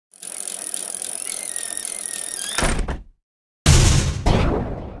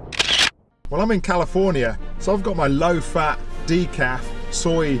Well, I'm in California, so I've got my low-fat decaf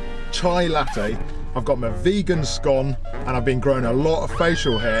soy chai latte. I've got my vegan scone, and I've been growing a lot of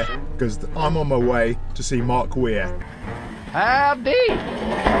facial hair because I'm on my way to see Mark Weir. Howdy!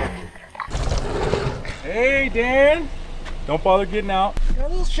 Hey, Dan. Don't bother getting out. Got a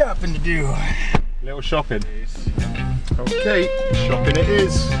little shopping to do. Little shopping. Okay, shopping it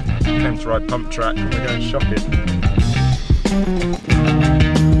is. Came to ride pump track and we're going shopping.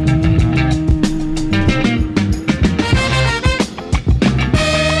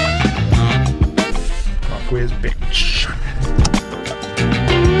 Mark Weir's bitch.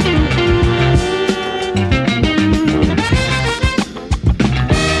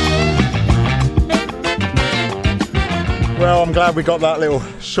 Well, I'm glad we got that little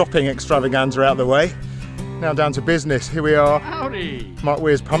shopping extravaganza out of the way. Now down to business. Here we are. Howdy! Mark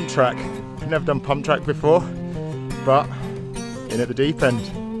Weir's pump track. Never done pump track before, but in at the deep end.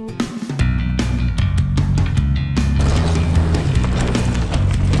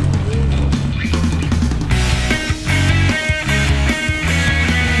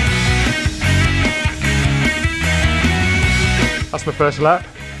 That's my first lap.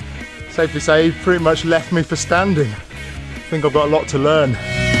 Safe to say, he pretty much left me for standing. I think I've got a lot to learn.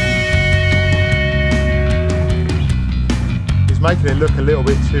 He's making it look a little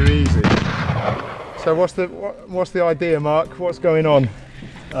bit too easy. So what's the idea, Mark? What's going on?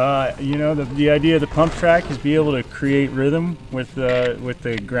 You know, the idea of the pump track is be able to create rhythm with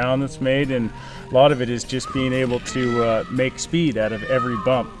the ground that's made, and a lot of it is just being able to make speed out of every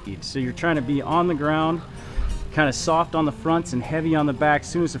bump. So you're trying to be on the ground, kind of soft on the fronts and heavy on the back. As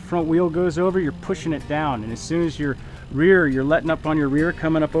soon as the front wheel goes over, you're pushing it down, and as soon as your rear, you're letting up on your rear,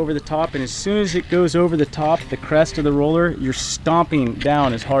 coming up over the top, and as soon as it goes over the top, the crest of the roller, you're stomping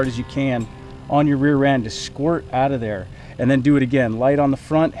down as hard as you can on your rear end to squirt out of there. And then do it again, light on the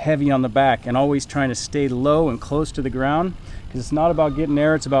front, heavy on the back, and always trying to stay low and close to the ground, because it's not about getting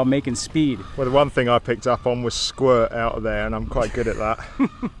there, it's about making speed. Well, the one thing I picked up on was squirt out of there, and I'm quite good at that.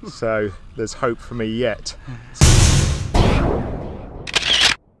 So there's hope for me yet.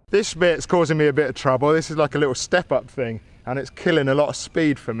 This bit's causing me a bit of trouble. This is like a little step-up thing, and it's killing a lot of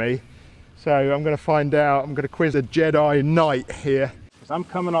speed for me. So I'm going to find out. I'm going to quiz a Jedi Knight here. I'm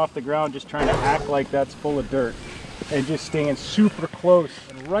coming off the ground just trying to act like that's full of dirt and just staying super close.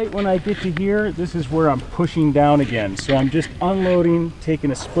 And right when I get to here, this is where I'm pushing down again. So I'm just unloading,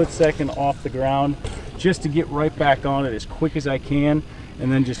 taking a split second off the ground just to get right back on it as quick as I can, and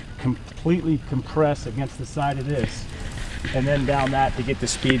then just completely compress against the side of this, and then down that to get the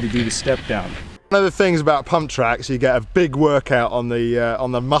speed to do the step down. One of the things about pump tracks, you get a big workout on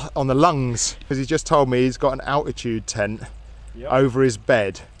the lungs, because he just told me he's got an altitude tent over his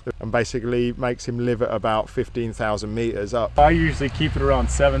bed, and basically makes him live at about 15,000 meters up. I usually keep it around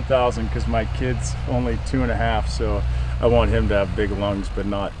 7,000 because my kid's only 2.5, so I want him to have big lungs but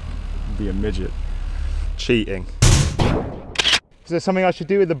not be a midget. Cheating. Is there something I should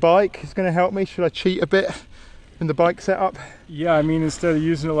do with the bike? It's going to help me. Should I cheat a bit in the bike setup? Yeah, I mean, instead of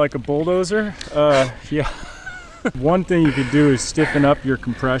using it like a bulldozer, yeah. One thing you could do is stiffen up your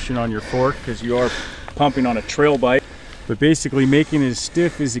compression on your fork, because you are pumping on a trail bike, but basically making it as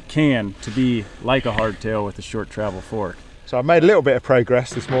stiff as it can to be like a hardtail with a short travel fork. So I made a little bit of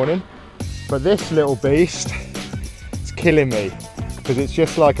progress this morning, but this little beast is killing me, because it's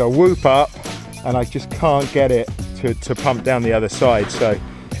just like a whoop up and I just can't get it to pump down the other side. So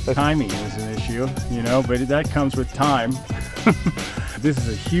timing is an issue, you know, but that comes with time. This is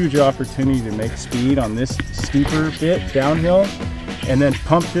a huge opportunity to make speed on this steeper bit downhill, and then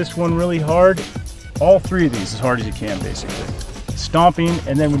pump this one really hard. All three of these as hard as you can, basically. Stomping,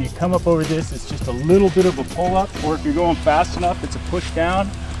 and then when you come up over this, it's just a little bit of a pull up, or if you're going fast enough, it's a push down,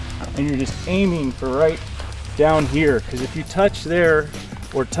 and you're just aiming for right down here, because if you touch there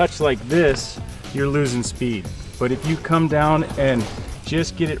or touch like this, you're losing speed. But if you come down and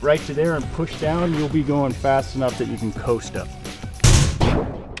just get it right to there and push down, you'll be going fast enough that you can coast up.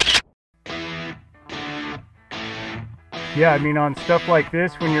 Yeah, I mean, on stuff like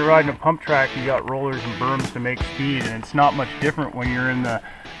this, when you're riding a pump track, you got rollers and berms to make speed, and it's not much different when you're in the,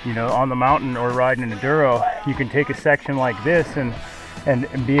 you know, on the mountain or riding an enduro. You can take a section like this and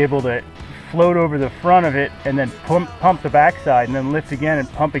be able to float over the front of it, and then pump the backside, and then lift again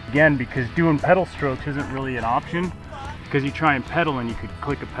and pump again, because doing pedal strokes isn't really an option, because you try and pedal and you could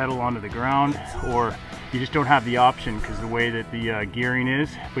click a pedal onto the ground, or you just don't have the option because the way that the gearing is,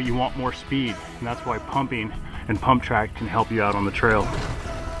 but you want more speed, and that's why pumping and pump track can help you out on the trail.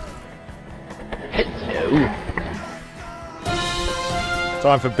 Hello.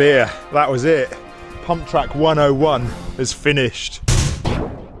 Time for beer. That was it. Pump track 101 is finished.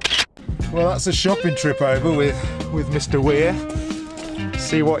 well, that's a shopping trip over with Mr. Weir.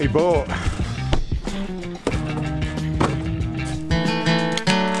 See what he bought.